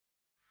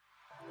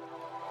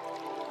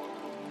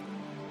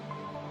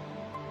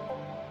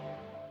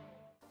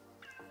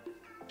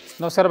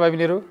नमस्कार भाइ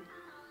बहिनीहरू,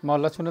 म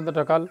लक्ष्मीनन्द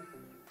ढकाल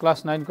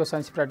क्लास 9 को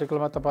साइन्स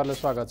प्र्याक्टिकलमा तपाईहरुलाई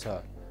स्वागत छ।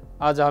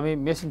 आज हामी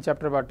मेसिन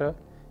च्याप्टरबाट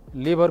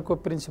लिभरको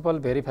प्रिन्सिपल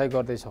भेरिफाई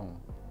गर्दैछौँ।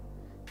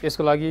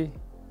 यसको लागि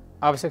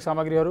आवश्यक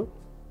सामग्रीहरू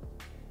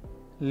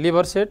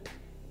लिभर सेट,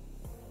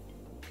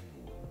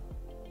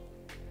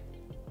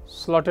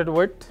 स्लटेड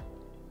वेट,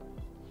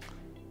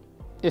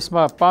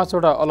 यसमा 5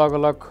 वटा अलग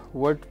अलग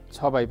वेट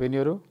छ भाइ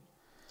बहिनीहरू।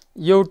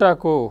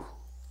 एउटाको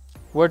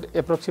वेट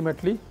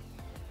एप्रोक्सिमेटली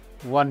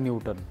 1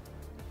 न्युटन।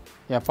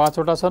 यहाँ 5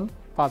 वटा छन्,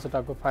 5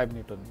 वटाको 5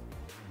 न्युटन।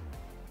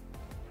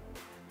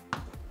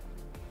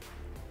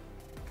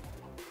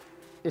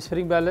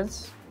 स्प्रिङ ब्यालेन्स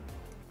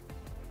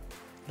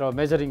र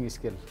मेजरिङ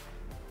स्केल।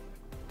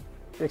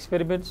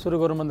 एक्सपेरिमेन्ट सुरु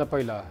गर्नुभन्दा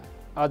पहिला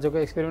आजको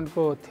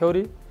एक्सपेरिमेन्टको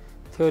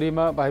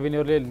थ्योरीमा भाइ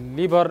बहिनीहरूले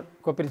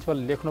लिभरको प्रिन्सिपल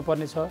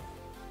लेख्नुपर्ने छ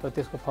र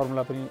त्यसको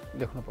फर्मुला पनि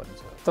लेख्नुपर्ने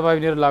छ। त भाइ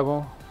बहिनीहरू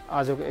लागौँ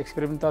आजको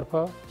एक्सपेरिमेन्टतर्फ।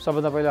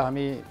 सबभन्दा पहिला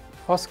हामी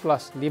फर्स्ट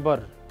क्लास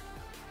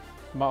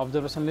लिभरमा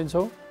अब्जर्भेसन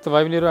लिन्छौँ। त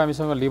भाइ बहिनीहरू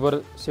हामीसँग लिभर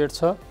सेट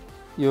छ।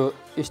 यो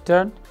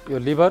स्ट्यान्ड, यो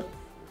लिभर।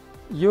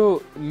 यो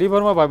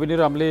लिभरमा भाइ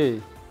बहिनीहरू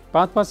हामीले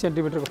 5-5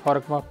 सेन्टिमिटरको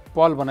फरकमा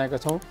पल बनाएका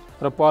छौँ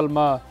र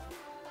पलमा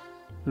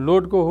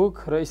लोडको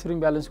हुक र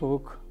स्प्रिङ ब्यालेन्सको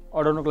हुक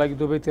अडाउनको लागि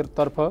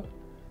दुवैतर्फ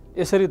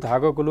यसरी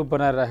धागोको लुप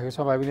बनाएर राखेका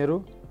छौँ भाइ बहिनीहरू।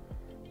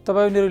 त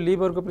भाइ बहिनीहरू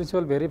लिभरको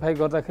प्रिन्सिपल भेरिफाई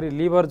गर्दाखेरि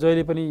लिभर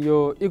जहिले पनि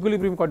यो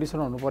इक्विलिब्रियम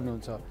कन्डिसनमा हुनुपर्ने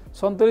हुन्छ,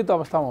 सन्तुलित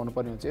अवस्थामा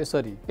हुनुपर्ने हुन्छ।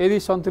 यसरी यदि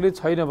सन्तुलित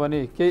छैन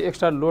भने केही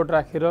एक्स्ट्रा लोड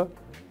राखेर,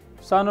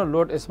 सानो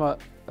लोड यसमा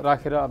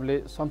राखेर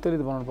हामीले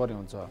सन्तुलित बनाउनु पर्ने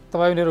हुन्छ। त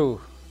भाइ बहिनीहरू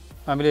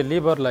हामीले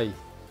लिभरलाई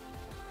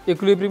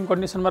इक्विलिब्रियम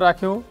कन्डिसनमा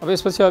राख्यौँ। अब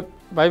यसपछि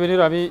भाइ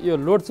बहिनीहरू हामी यो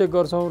लोड चेक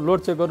गर्छौँ। लोड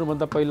चेक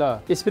गर्नुभन्दा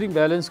पहिला स्प्रिङ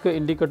ब्यालेन्सको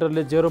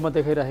इन्डिकेटरले 0 मा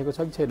देखाइरहेको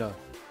छ कि छैन।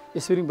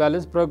 स्प्रिङ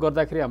ब्यालेन्स प्रयोग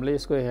गर्दाखेरि हामीले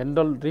यसको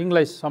ह्यान्डल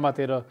रिङलाई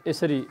समातेर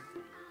यसरी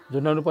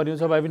झुन्डाउनु पर्ने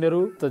हुन्छ भाइ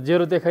बहिनीहरू। त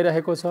 0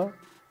 देखाइरहेको छ,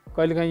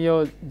 कहिलेकाहीँ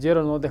यो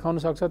 0 नदेखाउन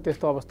सक्छ।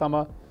 त्यस्तो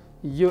अवस्थामा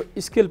यो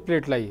स्केल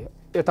प्लेटलाई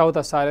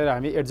यताउता सारेर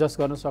हामी एडजस्ट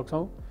गर्न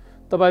सक्छौँ।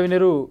 त भाइ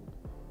बहिनीहरू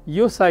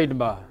यो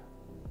साइडमा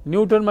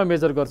न्युटनमा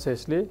मेजर गर्छ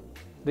यसले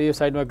र यो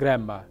साइडमा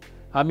ग्राममा।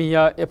 हामी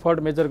यहाँ एफर्ट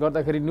मेजर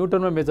गर्दाखेरि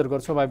न्युटनमा मेजर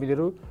गर्छौँ भाइ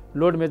बहिनीहरू।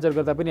 लोड मेजर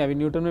गर्दा पनि हामी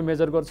न्युटनमै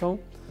मेजर गर्छौँ।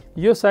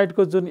 यो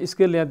साइडको जुन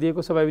स्केल यहाँ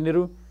दिएको छ भाइ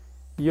बहिनीहरू,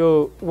 यो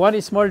 1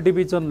 स्मल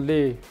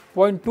डिभिजनले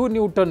 0.2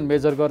 न्युटन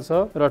मेजर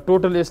गर्छ र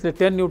टोटल यसले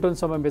 10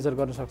 न्युटनसम्म मेजर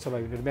गर्न सक्छ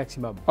भाइ बहिनीहरू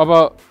म्याक्सिमम। अब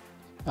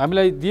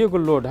हामीले लिएको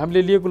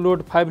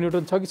लोड 5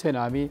 न्युटन छ कि छैन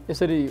हामी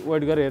यसरी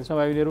वेट गरेर हेर्छौँ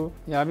भाइ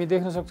बहिनीहरू। यहाँ हामी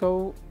देख्न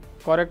सक्छौँ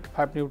करेक्ट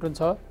 5 न्युटन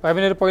छ। भाइ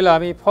बहिनीहरू पहिला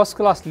हामी फर्स्ट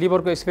क्लास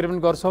लिभरको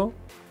एक्सपेरिमेन्ट गर्छौँ।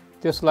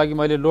 त्यसको लागि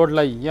मैले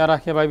लोडलाई यहाँ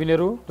राखेँ भाइ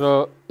बहिनीहरू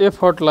र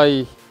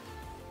एफर्टलाई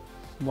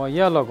म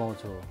यहाँ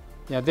लगाउँछु।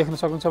 यहाँ देख्न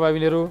सक्नुहुन्छ भाइ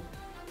बहिनीहरू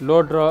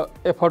लोड र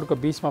एफर्टको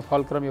बिचमा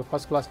फल्क्रम यो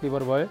फर्स्ट क्लास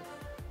लिभर भयो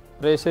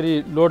र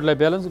यसरी लोडलाई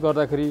ब्यालेन्स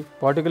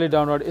गर्दाखेरि भर्टिकली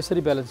डाउनवर्ड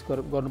यसरी ब्यालेन्स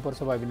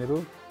गर्नुपर्छ भाइ बहिनीहरू।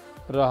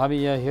 र हामी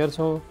यहाँ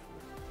हेर्छौँ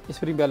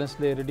स्प्रिङ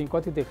ब्यालेन्सले रिडिङ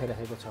कति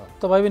देखाइरहेको छ।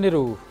 त भाइ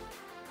बहिनीहरू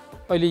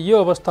अहिले यो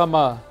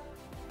अवस्थामा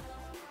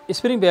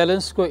स्प्रिङ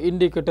ब्यालेन्सको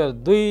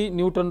इन्डिकेटर 2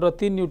 न्युटन र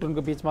 3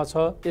 न्युटनको बिचमा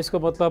छ। यसको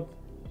मतलब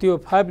त्यो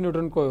 5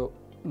 न्युटनको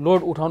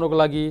लोड उठाउनको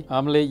लागि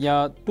हामीले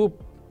यहाँ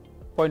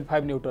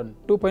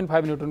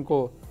 2.5 न्युटनको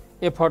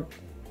एफर्ट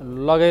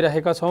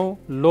लगाइरहेका छौँ।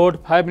 लोड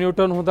 5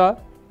 न्युटन हुँदा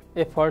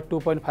एफर्ट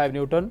 2.5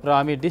 न्युटन र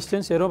हामी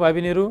डिस्टेन्स हेरौँ भाइ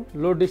बहिनीहरू।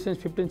 लोड डिस्टेन्स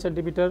 15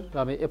 सेन्टिमिटर र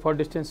हामी एफर्ट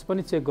डिस्टेन्स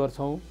पनि चेक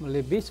गर्छौँ।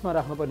 हामीले बिचमा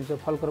राख्नुपर्ने छ,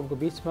 फल्क्रमको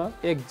बिचमा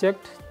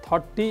एक्ज्याक्ट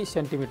 30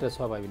 सेन्टिमिटर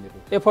छ भाइ बहिनीहरू।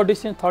 Effort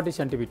distance 30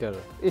 centimetre.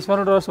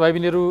 स्मरण रहोस् भाइ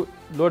बहिनीहरू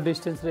लोड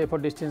डिस्टेन्स र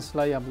एफर्ट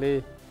डिस्टेन्सलाई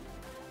हामीले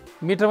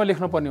मिटरमा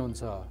लेख्नुपर्ने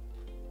हुन्छ।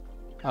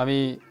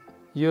 हामी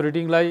यो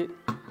रिडिङलाई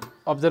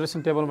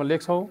अब्जर्भेसन टेबलमा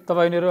लेख्छौँ। त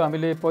भाइ बहिनीहरू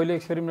हामीले पहिले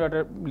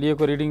एक्सपेरिमेन्टबाट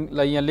लिएको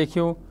रिडिङलाई यहाँ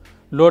लेख्यौँ।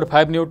 Load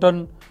 5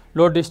 newton,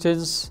 load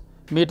distance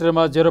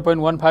मिटरमा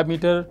 0.15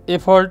 metre,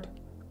 effort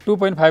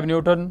 2.5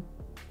 newton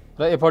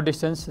र एफर्ट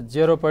डिस्टेन्स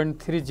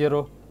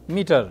 0.30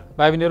 मिटर।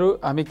 भाइ बहिनीहरू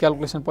हामी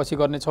क्यालकुलेसन पछि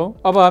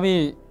गर्नेछौँ। अब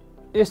हामी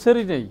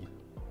यसरी नै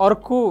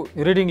अर्को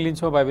रिडिङ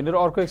लिन्छौँ भाइ बहिनीहरू,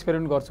 अर्को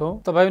एक्सपेरिमेन्ट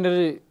गर्छौँ। त भाइ बहिनीहरू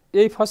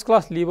यही फर्स्ट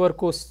क्लास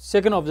लिभरको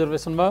सेकेन्ड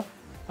अब्जर्भेसनमा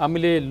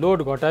हामीले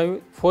लोड घटायौँ,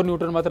 4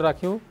 न्युटन मात्र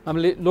राख्यौँ।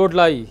 हामीले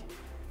लोडलाई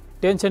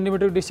 10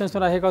 सेन्टिमिटरको डिस्टेन्समा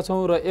राखेका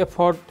छौँ र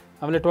एफर्ट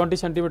हामीले 20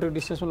 सेन्टिमिटरको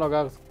डिस्टेन्समा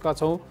लगाएका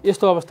छौँ।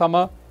 यस्तो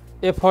अवस्थामा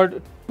एफर्ट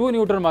 2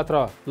 न्युटन मात्र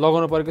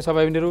लगाउनु परेको छ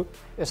भाइ बहिनीहरू।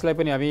 यसलाई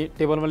पनि हामी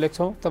टेबलमा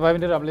लेख्छौँ। त भाइ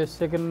बहिनीहरू हामीले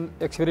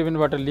सेकेन्ड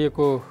एक्सपेरिमेन्टबाट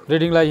लिएको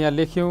रिडिङलाई यहाँ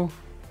लेख्यौँ।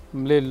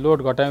 हामीले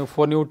load घटायौँ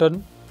 4 newton,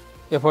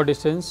 effort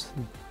distance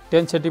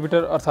 10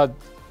 centimetre अर्थात्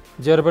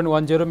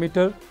 0.10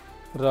 मिटर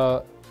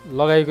र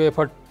लगाएको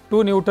एफर्ट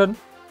 2 न्युटन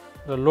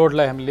र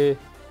लोडलाई हामीले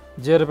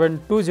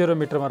 0.20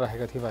 मिटरमा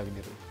राखेका थियौँ भाइ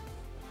बहिनीहरू।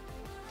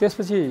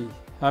 त्यसपछि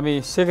हामी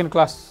सेकेन्ड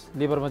क्लास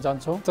लिभरमा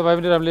जान्छौँ। त भाइ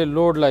बहिनीहरू हामीले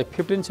लोडलाई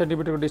 15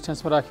 सेन्टिमिटरको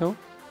डिस्टेन्समा राख्यौँ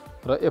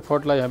र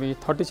एफर्टलाई हामी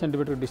 30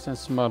 सेन्टिमिटरको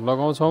डिस्टेन्समा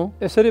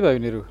लगाउँछौँ। यसरी भाइ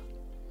बहिनीहरू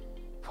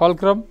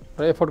फल्क्रम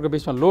र एफर्टको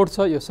बिचमा लोड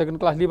छ। यो सेकेन्ड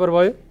क्लास लिभर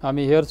भयो।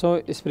 हामी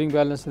हेर्छौँ स्प्रिङ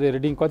ब्यालेन्सले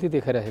रिडिङ कति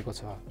देखाइरहेको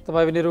छ। त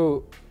भाइ बहिनीहरू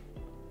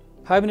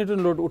 5 न्युटन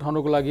लोड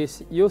उठाउनको लागि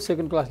यो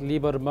सेकेन्ड क्लास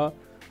लिभरमा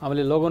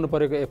हामीले लगाउनु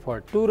परेको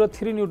एफर्ट 2 र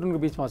 3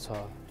 न्युटनको बिचमा छ।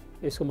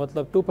 यसको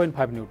मतलब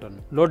 2.5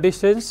 newton. Load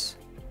distance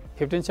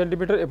 15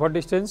 centimetre, effort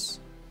distance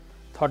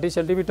 30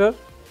 centimetre.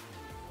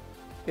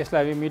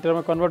 यसलाई हामी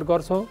मिटरमा कन्भर्ट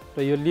गर्छौँ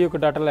र यो लिएको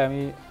डाटालाई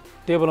हामी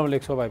टेबलमा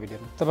लेख्छौँ भाइ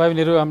बहिनीहरू। त भाइ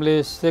बहिनीहरू हामीले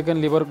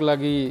सेकेन्ड लिभरको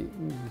लागि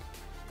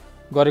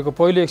गरेको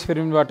पहिलो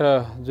एक्सपेरिमेन्टबाट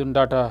जुन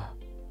डाटा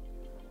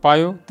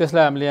पायौँ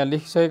त्यसलाई हामीले यहाँ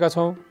लेखिसकेका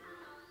छौँ।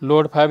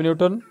 Load 5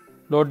 newton,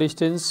 load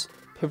distance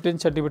 15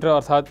 centimetre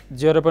अर्थात्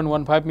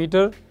 0.15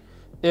 मिटर,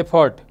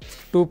 एफर्ट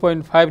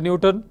 2.5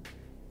 न्युटन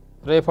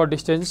र एफर्ट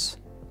डिस्टेन्स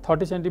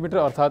 30 सेन्टिमिटर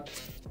अर्थात्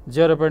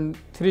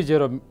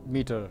 0.30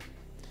 मिटर।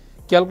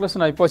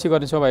 क्यालकुलेसन हामी पछि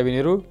गर्नेछौँ भाइ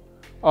बहिनीहरू।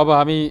 अब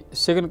हामी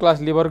सेकेन्ड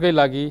क्लास लिभरकै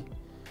लागि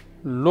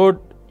लोड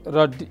र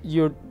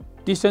यो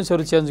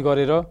डिस्टेन्सहरू चेन्ज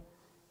गरेर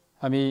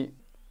हामी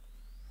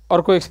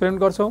अर्को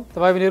एक्सपेरिमेन्ट गर्छौँ। त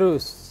भाइ बहिनीहरू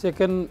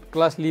सेकेन्ड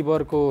क्लास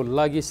लिभरको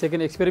लागि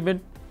सेकेन्ड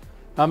एक्सपेरिमेन्ट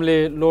हामीले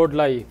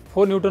लोडलाई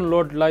 4 न्युटन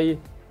लोडलाई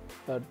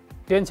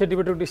 10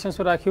 सेन्टिमिटर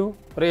डिस्टेन्समा राख्यौँ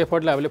र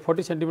एफर्टलाई हामीले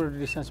 40 सेन्टिमिटर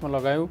डिस्टेन्समा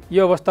लगायौँ।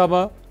 यो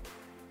अवस्थामा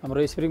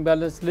हाम्रो स्प्रिङ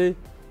ब्यालेन्सले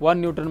 1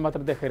 न्युटन मात्र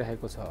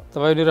देखाइरहेको छ।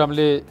 तपाईहरुले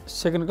हामीले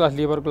सेकेन्ड क्लास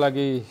लिभरको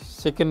लागि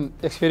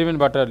सेकेन्ड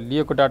एक्सपेरिमेन्टबाट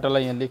लिएको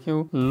डाटालाई यहाँ लेख्यौँ।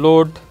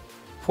 Load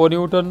 4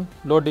 newton,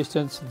 load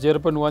distance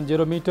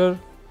 0.10 metre,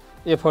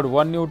 effort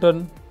 1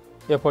 newton,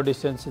 effort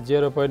distance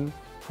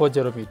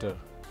 0.40 metre.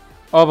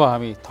 अब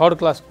हामी थर्ड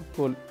क्लास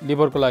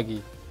लिभरको लागि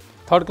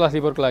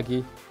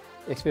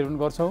एक्सपेरिमेन्ट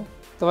गर्छौँ।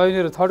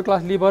 तपाईहरुले थर्ड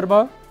क्लास लिभरमा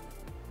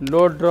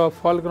लोड र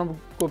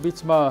फल्क्रमको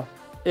बीचमा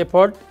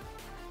एफर्ट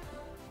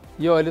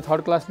यो अहिले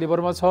थर्ड क्लास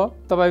लिभरमा छ।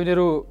 तपाईहरुले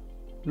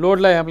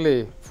लोडलाई हामीले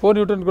 4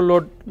 न्युटनको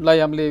लोडलाई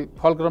हामीले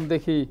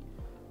फल्क्रमदेखि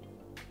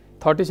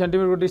 30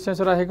 सेन्टिमिटरको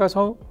डिस्टेन्स राखेका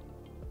छौँ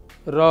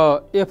र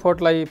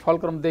एफर्टलाई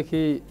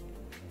फल्क्रमदेखि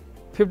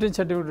 15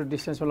 सेन्टिमिटर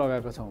डिस्टेन्समा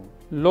लगाएका छौँ।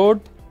 लोड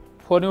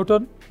 4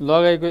 न्युटन,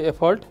 लगाएको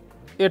एफर्ट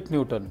 8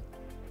 न्युटन।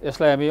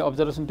 यसलाई हामी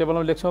अब्जर्भेसन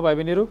टेबलमा लेख्छौँ भाइ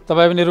बहिनीहरू।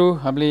 तपाईहरुले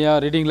हामीले यहाँ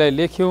रिडिङलाई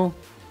लेख्यौँ।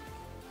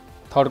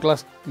 थर्ड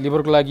क्लास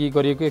लिभरको लागि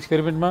गरिएको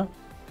एक्सपेरिमेन्टमा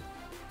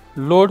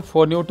load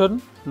 4 newton,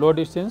 load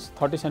distance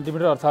 30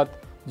 centimetre अर्थात्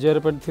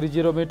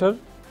 0.30 metre,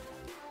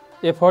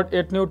 effort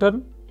 8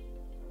 newton,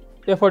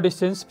 effort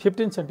distance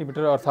 15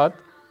 centimetre अर्थात्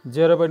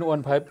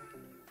 0.15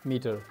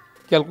 मिटर।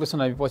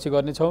 क्यालकुलेसन हामी पछि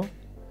गर्नेछौँ।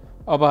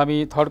 अब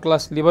हामी थर्ड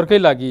क्लास लिभरकै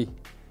लागि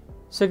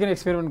सेकेन्ड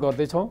एक्सपेरिमेन्ट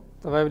गर्दैछौँ।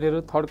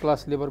 तपाईहरुले थर्ड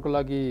क्लास लिभरको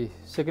लागि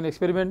सेकेन्ड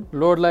एक्सपेरिमेन्ट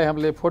लोडलाई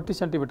हामीले 40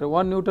 सेन्टिमिटर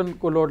 1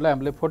 न्युटनको लोडलाई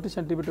हामीले 40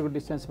 सेन्टिमिटरको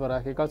डिस्टेन्समा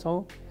राखेका छौँ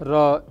र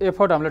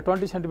एफर्ट हामीले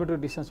 20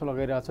 सेन्टिमिटरको डिस्टेन्समा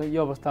लगाइरहेका छौँ।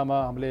 यो अवस्थामा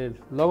हामीले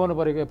लगाउनु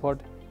परेको एफर्ट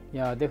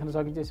यहाँ देख्न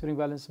सकिन्छ स्प्रिङ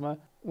ब्यालेन्समा।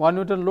 1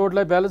 न्युटन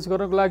लोडलाई ब्यालेन्स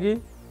गर्नको लागि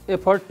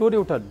एफर्ट 2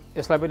 न्युटन।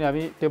 यसलाई पनि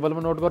हामी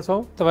टेबलमा नोट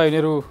गर्छौँ।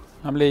 तपाईहरुले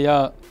हामीले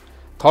यहाँ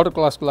थर्ड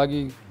क्लासको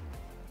लागि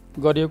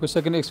गरिएको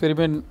सेकेन्ड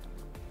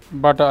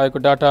एक्सपेरिमेन्टबाट आएको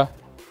डाटा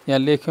यहाँ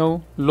लेख्यौँ।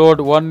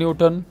 Load 1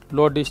 newton,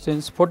 load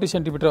distance 40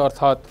 centimetre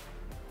अर्थात्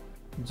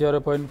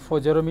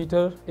 0.40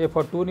 metre,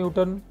 effort 2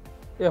 newton,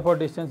 effort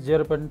distance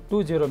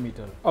 0.20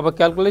 metre. अब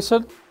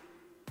क्यालकुलेसन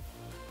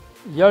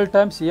यल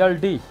टाइम्स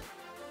एलडी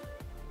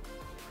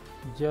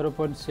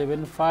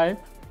 0.75,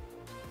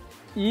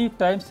 ई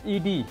टाइम्स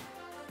ईडी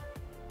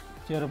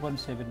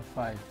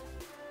 0.75।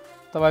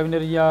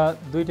 तपाईहरुले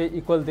यहाँ दुईटै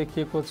इक्वल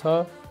देखिएको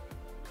छ।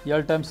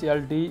 यल टाइम्स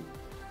एलडी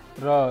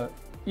र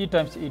ई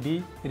टाइम्स ईडी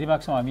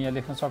रिमार्क्समा हामी यहाँ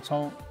लेख्न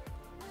सक्छौँ।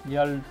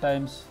 यल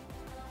times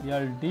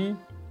LD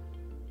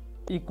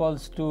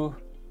equals to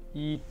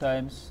E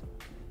times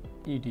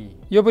ED.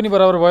 यो पनि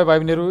बराबर भयो भाइ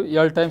बहिनीहरू।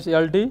 यल टाइम्स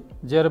एलडी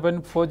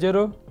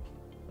 0.40,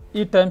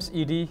 ई टाइम्स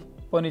ईडी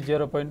पनि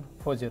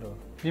 0.40।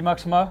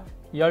 रिमार्क्समा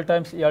यल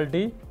times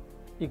LD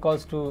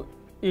equals to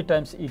E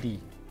times ED.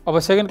 अब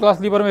सेकेन्ड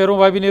क्लास लिभरमा हेरौँ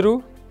भाइ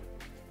बहिनीहरू।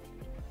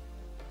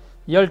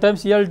 यल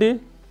टाइम्स एलडी,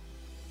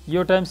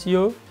 यो टाइम्स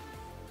यो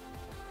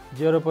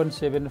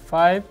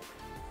 0.75,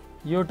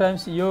 यो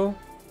टाइम्स यो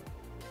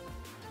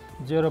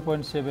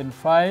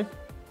 0.75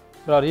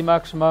 र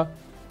रिमार्क्समा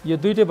यो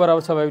दुईटै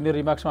बराबर छ भाइ बहिनी।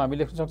 रिमार्क्समा हामी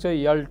लेख्न सक्छौँ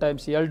यल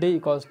times LD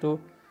equals to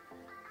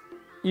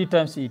E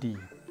times ED.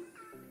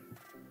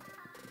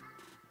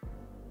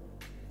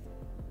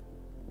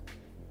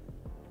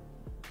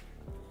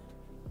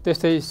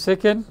 त्यस्तै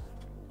सेकेन्ड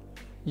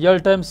यल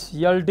टाइम्स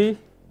एलडी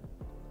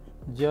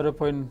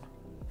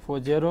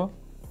 0.40,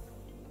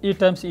 ई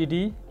टाइम्स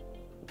ईडी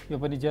यो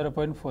पनि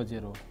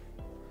 0.40।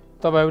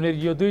 तपाईहरुले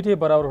यो दुईटै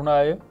बराबर हुन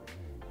आयो।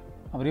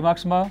 अब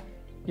रिमार्क्समा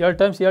यल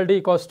times LD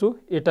equals to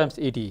E times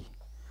ED.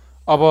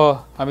 अब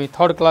हामी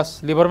थर्ड क्लास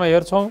लिभरमा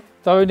हेर्छौँ।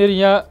 तपाईहरुले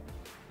यहाँ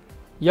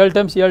यल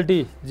टाइम्स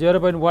एलडी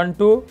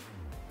 0.12,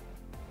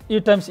 ई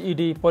टाइम्स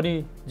ईडी पनि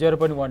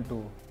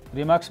 0.12।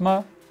 रिमार्क्समा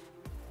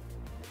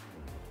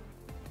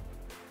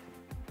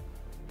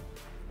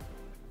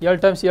यल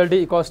times LD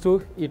equals to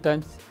E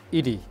times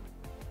ED.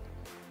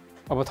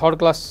 अब थर्ड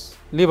क्लास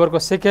लिभरको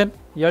सेकेन्ड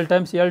यल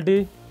टाइम्स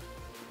एलडी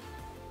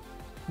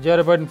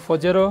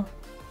 0.40,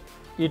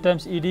 ई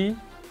टाइम्स ईडी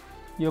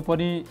यो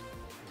पनि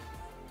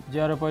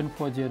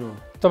 0.40।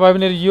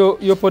 तपाईहरुले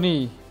यो पनि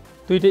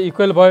दुईटै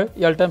इक्वल भयो।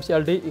 यल times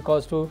LD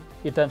equals to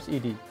E times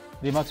ED.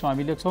 रिमार्क्समा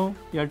हामी लेख्छौँ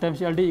यल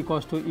times LD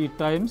equals to E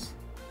times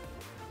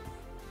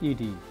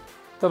ED.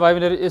 त भाइ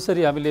बहिनीहरू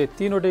यसरी हामीले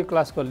तीनवटै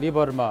क्लासको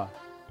लिभरमा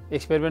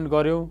एक्सपेरिमेन्ट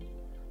गऱ्यौँ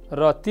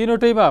र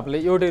तीनवटैमा हामीले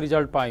एउटै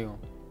रिजल्ट पायौँ।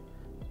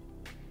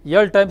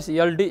 L times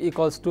LD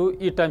equals to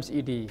E times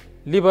ED।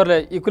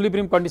 लिभरलाई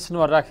equilibrium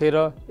कन्डिसनमा राखेर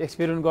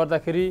एक्सपेरिमेन्ट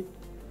गर्दाखेरि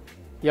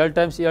L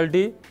टाइम्स LD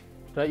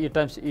र E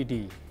टाइम्स ED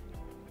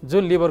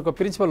जुन लिभरको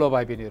प्रिन्सिपल हो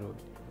भाइ बहिनीहरू।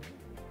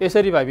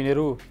 यसरी भाइ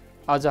बहिनीहरू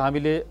आज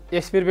हामीले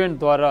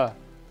एक्सपेरिमेन्टद्वारा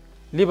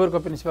लिभरको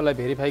प्रिन्सिपललाई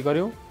भेरिफाई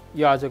गर्यौँ।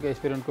 यो आजको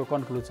एक्सपेरिमेन्टको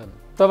कन्क्लुजन।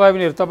 त भाइ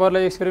बहिनीहरू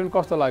तपाईँहरूलाई एक्सपेरिमेन्ट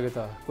कस्तो लाग्यो त?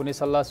 कुनै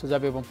सल्लाह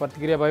सुझाव एवं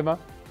प्रतिक्रिया भएमा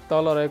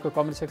तल रहेको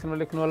कमेन्ट सेक्सनमा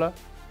लेख्नुहोला।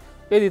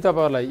 यदि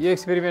तपाईँहरूलाई यो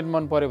एक्सपेरिमेन्ट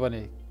मन पर्यो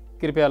भने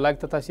कृपया लाइक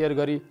तथा सेयर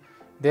गरी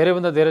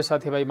धेरैभन्दा धेरै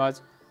साथीभाइमाझ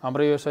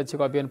हाम्रो यो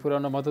शैक्षिक अभियान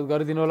पुर्याउन मद्दत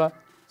गरिदिनुहोला।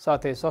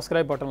 साथै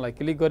सब्सक्राइब बटनलाई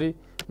क्लिक गरी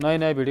नयाँ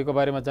नयाँ भिडियोको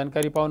बारेमा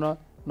जानकारी पाउन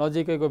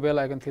नजिकैको बेल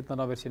आइकन थिच्न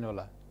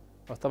नबिर्सिनुहोला।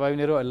 हस् त भाइ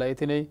बहिनीहरू, अहिले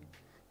यति नै।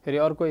 फेरि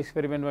अर्को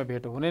एक्सपेरिमेन्टमा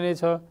भेट हुने नै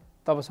छ।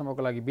 तबसम्मको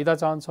लागि बिदा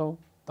चाहन्छौँ।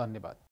 धन्यवाद।